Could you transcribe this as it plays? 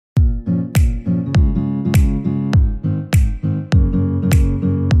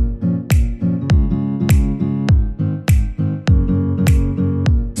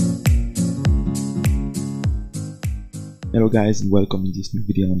guys, and welcome in this new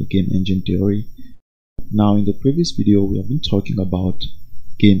video on the game engine theory. Now in the previous video we have been talking about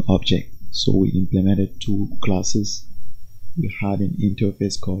game object. So we implemented two classes. We had an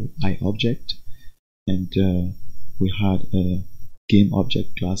interface called iObject, and we had a game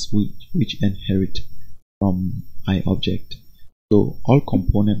object class which inherit from iObject. So all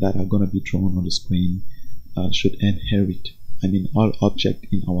components that are going to be drawn on the screen should inherit, all object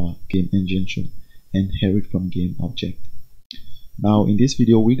in our game engine should inherit from game object. Now in this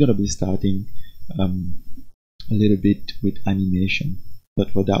video we're going to be starting a little bit with animation, but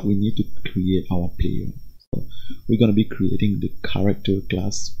for that we need to create our player. So we're going to be creating the character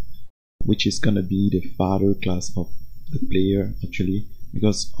class, which is going to be the father class of the player actually,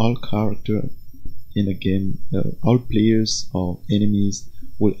 because all character in a game, all players or enemies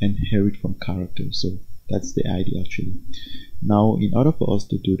will inherit from character. So that's the idea actually. Now in order for us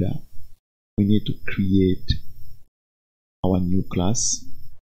to do that, we need to create our new class.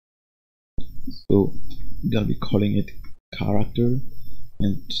 So we're gonna be calling it character,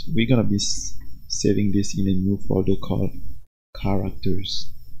 and we're gonna be saving this in a new folder called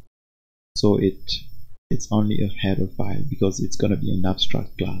characters. So it's only a header file because it's gonna be an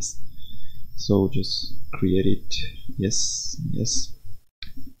abstract class. So just create it. Yes.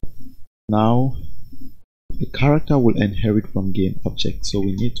 Now the character will inherit from game object, so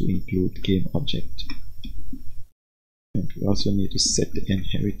we need to include game object, and we also need to set the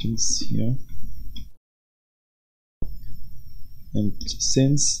inheritance here. And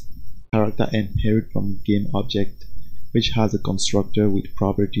since character inherit from game object, which has a constructor with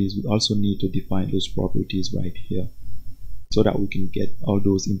properties, we also need to define those properties right here so that we can get all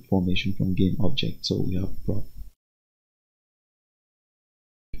those information from game object. So we have prop.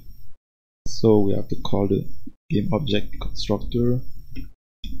 So we have to call the game object constructor,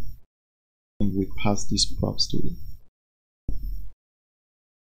 and we pass these props to it,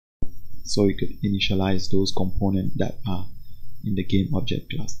 so we could initialize those components that are in the game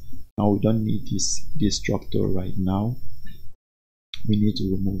object class. Now we don't need this structure right now. We need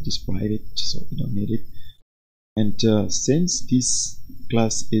to remove this private, so we don't need it. And since this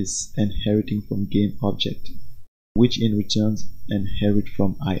class is inheriting from game object, which in return inherit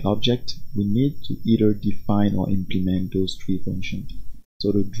from iObject, we need to either define or implement those three functions.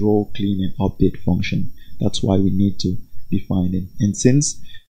 So the draw, clean, and update function, that's why we need to define them. And since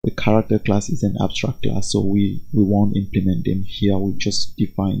the character class is an abstract class, so we won't implement them here, we just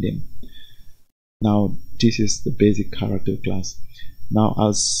define them. Now this is the basic character class. Now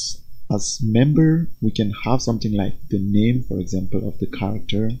as member, we can have something like the name, for example, of the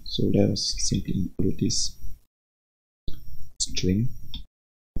character. So let us simply include this string.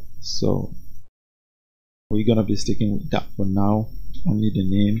 So we're gonna be sticking with that for now, only the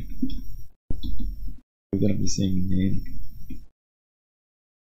name. We're gonna be saying name.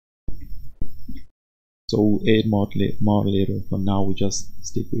 So we'll add more later. For now we just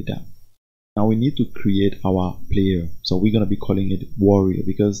stick with that. Now we need to create our player, so we're gonna be calling it warrior,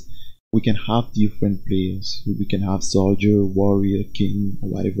 because we can have different players. We can have soldier, warrior, king, or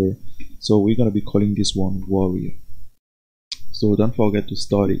whatever. So we're gonna be calling this one warrior. So don't forget to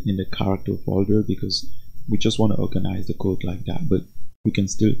store it in the character folder, because we just want to organize the code like that, but we can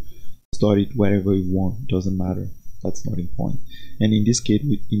still store it wherever we want, doesn't matter, that's not important. And in this case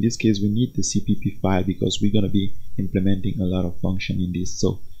we need the CPP file, because we're going to be implementing a lot of function in this,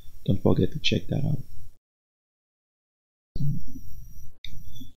 so don't forget to check that out.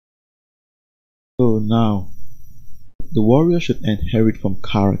 So now the warrior should inherit from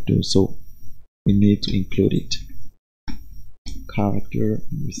character, so we need to include it. Character,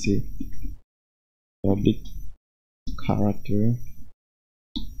 we say public character,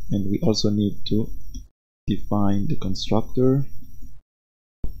 and we also need to define the constructor.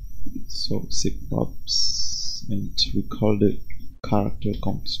 So props, and we call the character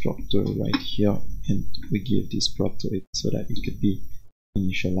constructor right here, and we give this prop to it so that it could be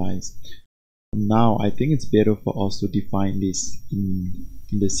initialized. Now I think it's better for us to define this in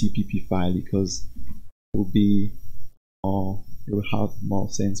the CPP file, because it will be more, it will have more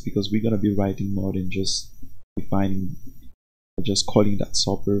sense, because we're going to be writing more than just defining, just calling that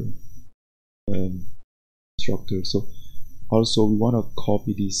software structure. So also we want to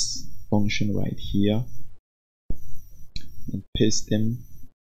copy this function right here and paste them,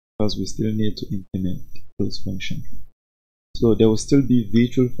 because we still need to implement those functions. So there will still be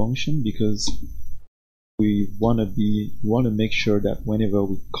virtual function, because we want to make sure that whenever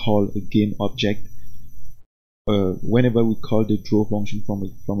we call a game object, whenever we call the draw function from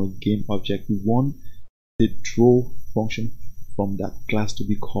a game object, we want the draw function from that class to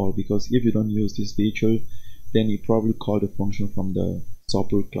be called, because if you don't use this virtual, then you probably call the function from the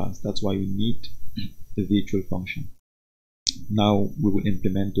support class. That's why we need the virtual function. Now we will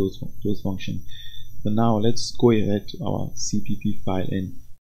implement those functions. So now let's go ahead to our CPP file, and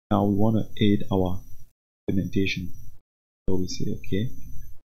now we want to add our implementation. So we say okay.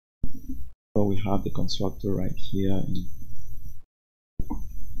 So we have the constructor right here.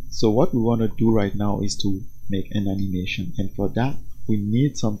 So what we want to do right now is to make an animation, and for that we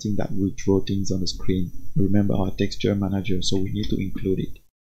need something that will draw things on the screen. Remember our texture manager, so we need to include it.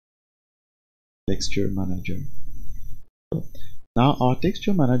 Texture manager. So now our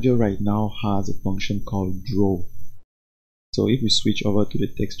texture manager right now has a function called draw. So if we switch over to the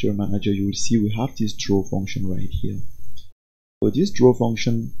texture manager, you will see we have this draw function right here. So this draw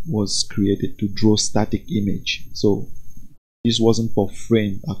function was created to draw static image. So this wasn't for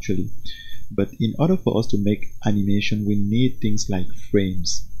frame actually, but in order for us to make animation, we need things like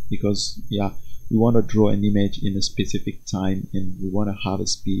frames, because we want to draw an image in a specific time, and we want to have a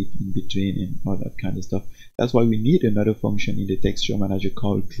speed in between and all that kind of stuff. That's why we need another function in the texture manager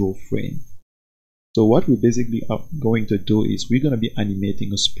called draw frame. So what we basically are going to do is we're going to be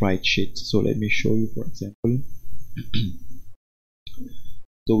animating a sprite sheet. So let me show you, for example.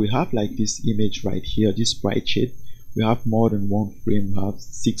 So we have like this image right here, this sprite sheet. We have more than one frame, we have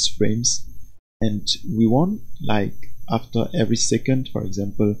 6 frames, and we want, like, after every second, for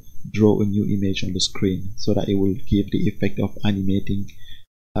example, draw a new image on the screen so that it will give the effect of animating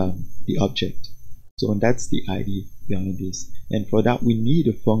the object. So that's the idea behind this, and for that we need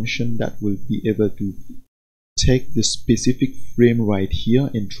a function that will be able to take the specific frame right here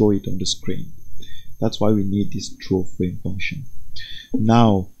and draw it on the screen. That's why we need this draw frame function.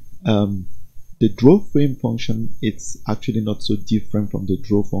 Now the draw frame function, it's actually not so different from the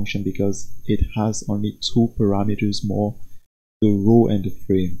draw function because it has only 2 parameters more, the row and the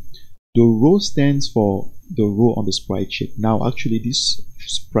frame. The row stands for the row on the sprite sheet. Now actually this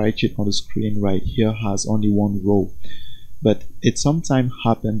sprite sheet on the screen right here has only 1 row, but it sometimes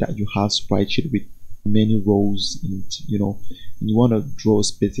happens that you have sprite sheet with many rows, and you want to draw a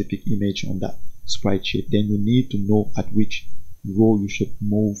specific image on that sprite sheet, then you need to know at which row you should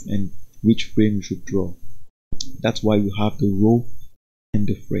move and which frame you should draw. That's why we have the row and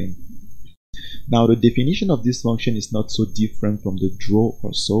the frame. Now the definition of this function is not so different from the draw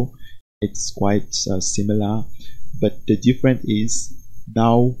or so. It's quite similar, but the difference is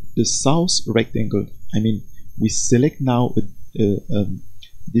now the source rectangle. We select now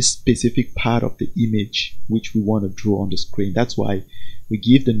this specific part of the image which we want to draw on the screen. That's why we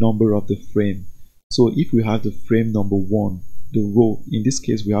give the number of the frame. So if we have the frame number 1, the row, in this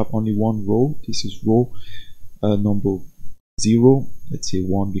case we have only 1 row, this is row number 0, let's say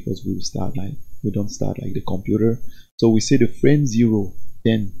 1 because we don't start like the computer. So we say the frame 0,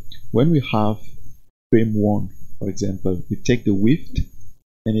 then when we have frame 1, for example, we take the width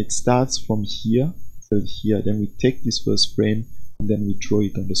and it starts from here till here, then we take this first frame and then we draw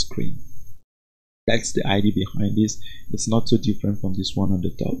it on the screen. That's the idea behind this. It's not so different from this one on the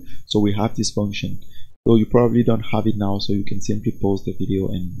top. So we have this function. So you probably don't have it now, so you can simply pause the video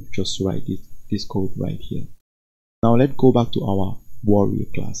and just write this code right here. Now let's go back to our warrior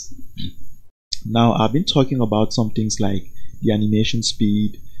class. Now I've been talking about some things like the animation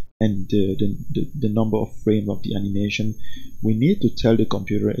speed and the number of frames of the animation. We need to tell the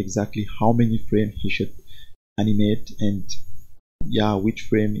computer exactly how many frames he should animate and which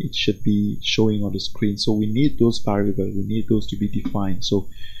frame it should be showing on the screen. So we need those variables, we need those to be defined. So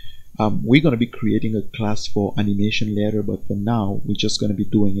we're going to be creating a class for animation later, but for now we're just going to be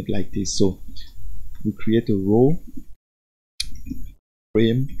doing it like this. So we create a row,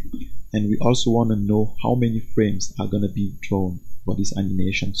 frame, and we also want to know how many frames are going to be drawn for this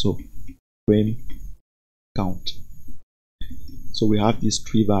animation. So frame count. So we have these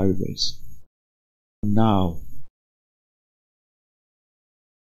 3 variables. Now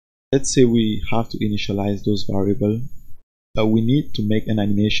let's say we have to initialize those variables. We need to make an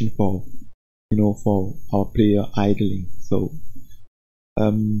animation for our player idling. So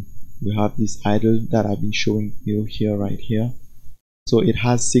we have this idle that I've been showing you here, right here. So it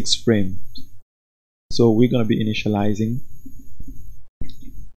has 6 frames. So we're going to be initializing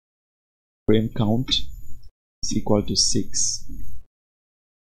frame count is equal to 6,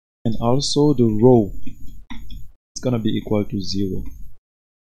 and also the row is going to be equal to 0.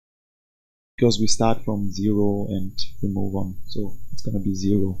 Because we start from 0 and we move on, so it's going to be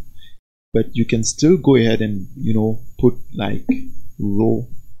 0. But you can still go ahead and put like row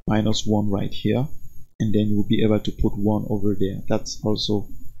 -1 right here, and then you'll be able to put 1 over there. That's also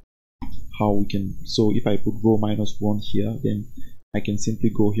how we can. So if I put row -1 here, then I can simply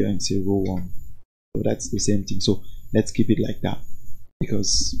go here and say row 1. So that's the same thing. So let's keep it like that,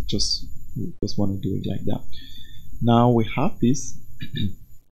 because just want to do it like that. Now we have this.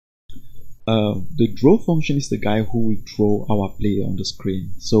 The draw function is the guy who will draw our player on the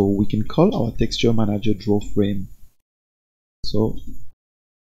screen. So we can call our texture manager draw frame. So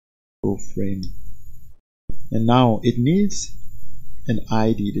draw frame, and now it needs an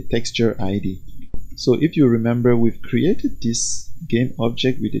ID, the texture ID. So if you remember, we've created this game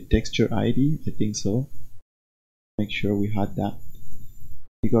object with the texture ID. I think so. Make sure we had that,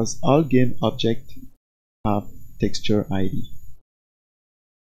 because all game objects have texture ID.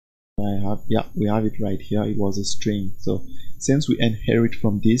 We have it right here. It was a string. So since we inherit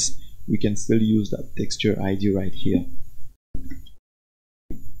from this, we can still use that texture ID right here.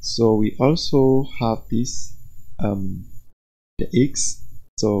 So we also have this the X.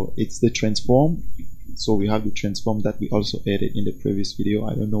 So it's the transform. So we have the transform that we also added in the previous video.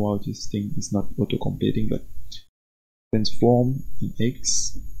 I don't know how this thing is not auto completing, but transform in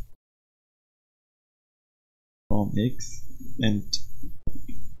X, transform X, and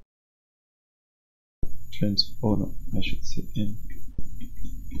I should say N,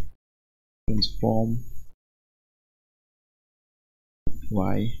 transform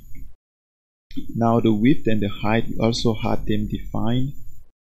Y. Now the width and the height, we also had them defined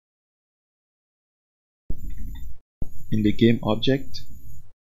in the game object.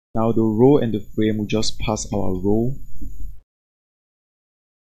 Now the row and the frame, we just pass our row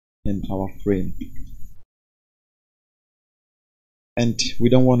and our frame, and we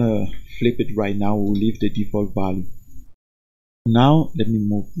don't want to flip it right now. We'll leave the default value. Now let me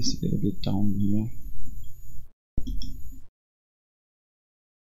move this a little bit down here.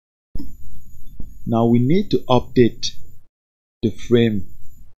 Now we need to update the frame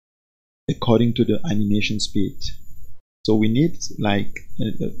according to the animation speed. So we need, like,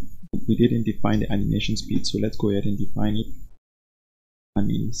 we didn't define the animation speed, so let's go ahead and define it.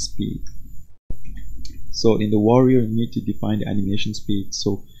 Anim speed. So in the warrior, you need to define the animation speed.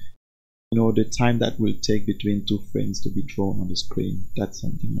 So you know the time that will take between 2 frames to be drawn on the screen. That's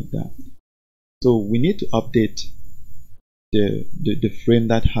something like that. So we need to update the frame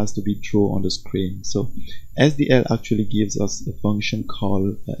that has to be drawn on the screen. So SDL actually gives us a function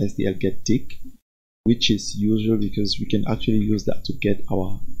called SDL get tick, which is usual because we can actually use that to get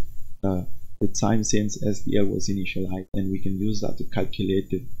our the time since SDL was initialized, and we can use that to calculate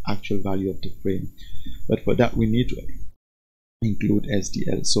the actual value of the frame. But for that we need to include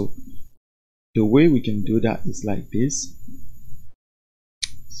SDL. So the way we can do that is like this.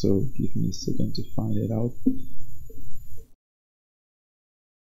 So give me a second to find it out.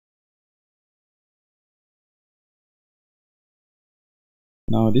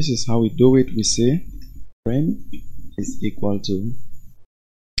 Now this is how we do it. We say frame is equal to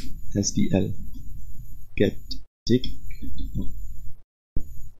SDL get tick.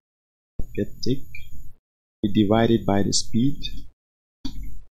 We divide it by the speed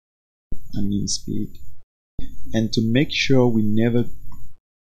and mean speed, and to make sure we never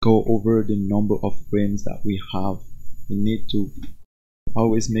go over the number of frames that we have, we need to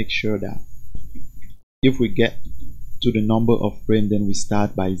always make sure that if we get to the number of frames, then we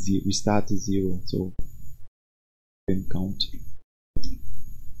start by zero. We start to 0. So frame count.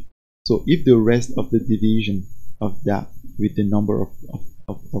 So if the rest of the division of that with the number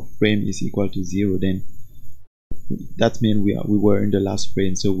of frame is equal to 0, then that means we were in the last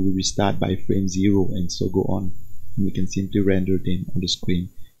frame. So we restart by frame 0 and so go on. And we can simply render them on the screen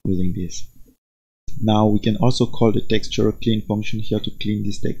using this. Now we can also call the texture clean function here to clean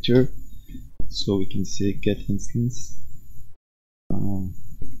this texture. So we can say get instance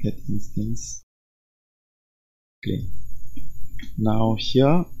clean. Now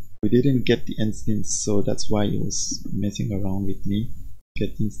here we didn't get the instance, so that's why it was messing around with me.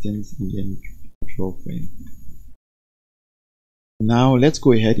 Get instance and then draw frame. Now let's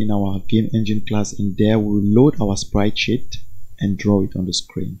go ahead in our game engine class, and there we'll load our sprite sheet and draw it on the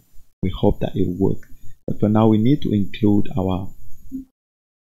screen. We hope that it will work. But for now we need to include our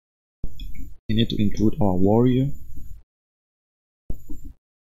warrior,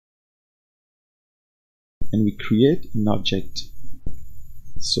 and we create an object.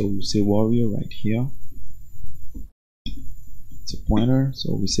 So we say warrior right here. It's a pointer,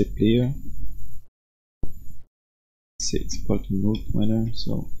 so we say player. Say it's equal to null pointer.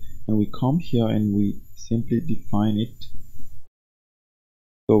 So, and we come here and we simply define it.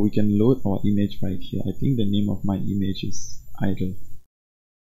 So we can load our image right here. I think the name of my image is idle.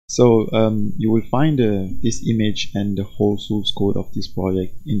 So you will find this image and the whole source code of this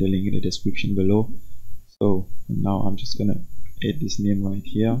project in the link in the description below. So now I'm just gonna add this name right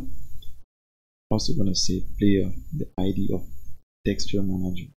here. Also gonna say player, the ID of texture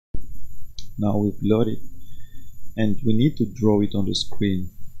manager. Now we've loaded and we need to draw it on the screen.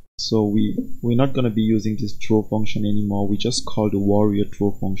 So we're not gonna be using this draw function anymore. We just call the warrior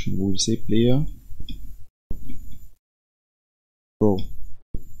draw function. We'll say player draw,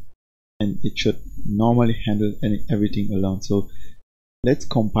 and it should normally handle everything alone. So let's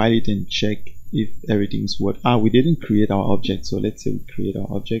compile it and check if everything's what we didn't create our object. So let's say we create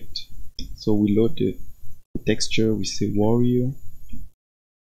our object. So we load the texture, we say warrior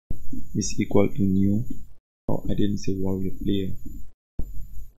is equal to new. Oh, I didn't say warrior, player.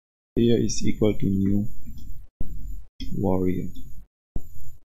 Player is equal to new warrior.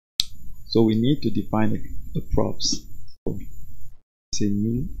 So we need to define the props. So say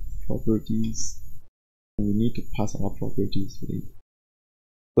new properties, and we need to pass our properties with it.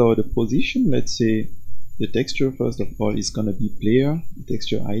 So the position, let's say the texture first of all is gonna be player, the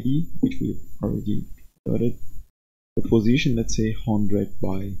texture ID, which we've already loaded. The position, let's say 100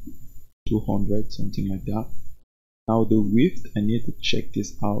 by 200, something like that. Now the width, I need to check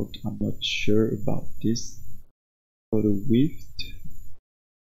this out. I'm not sure about this. So the width.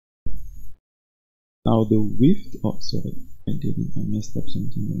 Now the width. Oh, sorry, I messed up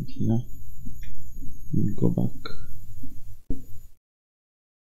something right here. Let me go back.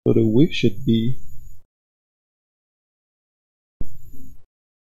 So the width should be.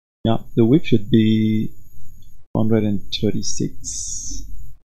 Yeah, the width should be 136.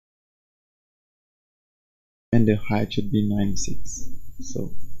 And the height should be 96.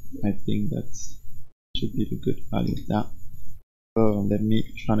 So I think that should be the good value of that. So let me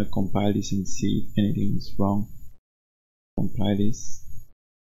try to compile this and see if anything is wrong. Compile this.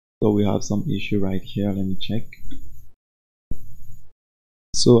 So we have some issue right here. Let me check.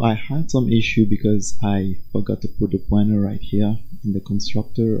 So I had some issue because I forgot to put the pointer right here in the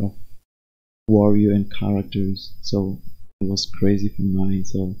constructor of warrior and characters. So it was crazy for mine.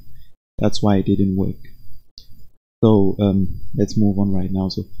 So that's why it didn't work. So let's move on right now.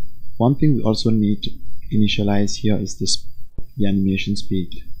 So one thing we also need to initialize here is the animation speed.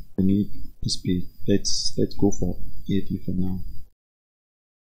 We need the speed. Let's go for 80 for now.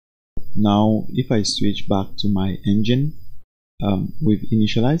 Now if I switch back to my engine, we've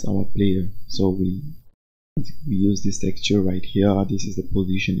initialized our player. So we use this texture right here. This is the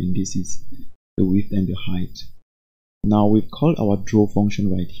position and this is the width and the height. Now we've called our draw function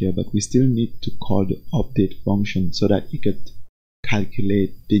right here, but we still need to call the update function so that it could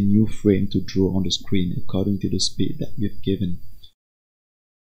calculate the new frame to draw on the screen according to the speed that we've given.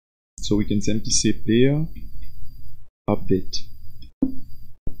 So we can simply say player update.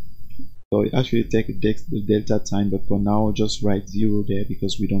 So it actually takes the delta time, but for now just write 0 there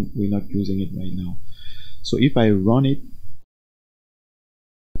because we're not using it right now. So if I run it,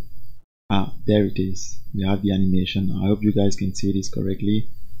 there it is. We have the animation. I hope you guys can see this correctly.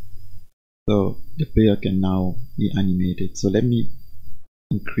 So the player can now be animated. So let me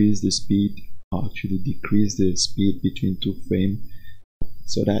increase the speed, or actually decrease the speed between two frames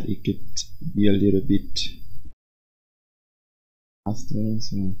so that it could be a little bit faster.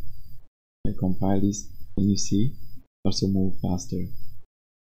 So I compile this, and you see also move faster.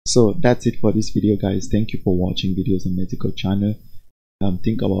 So that's it for this video, guys. Thank you for watching videos on Madsycode channel.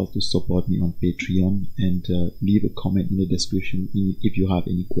 Think about to support me on Patreon, and leave a comment in the description if you have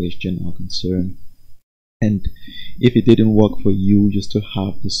any question or concern. And if it didn't work for you, you still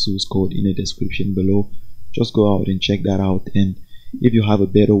have the source code in the description below. Just go out and check that out, and if you have a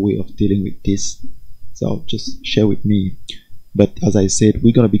better way of dealing with this, so just share with me. But as I said,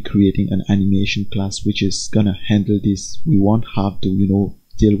 we're gonna be creating an animation class which is gonna handle this. We won't have to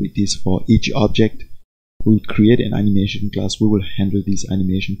deal with this for each object. We will create an animation class. We will handle this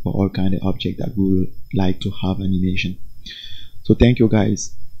animation for all kind of objects that we would like to have animation. So thank you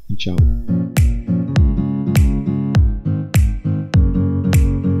guys, and ciao.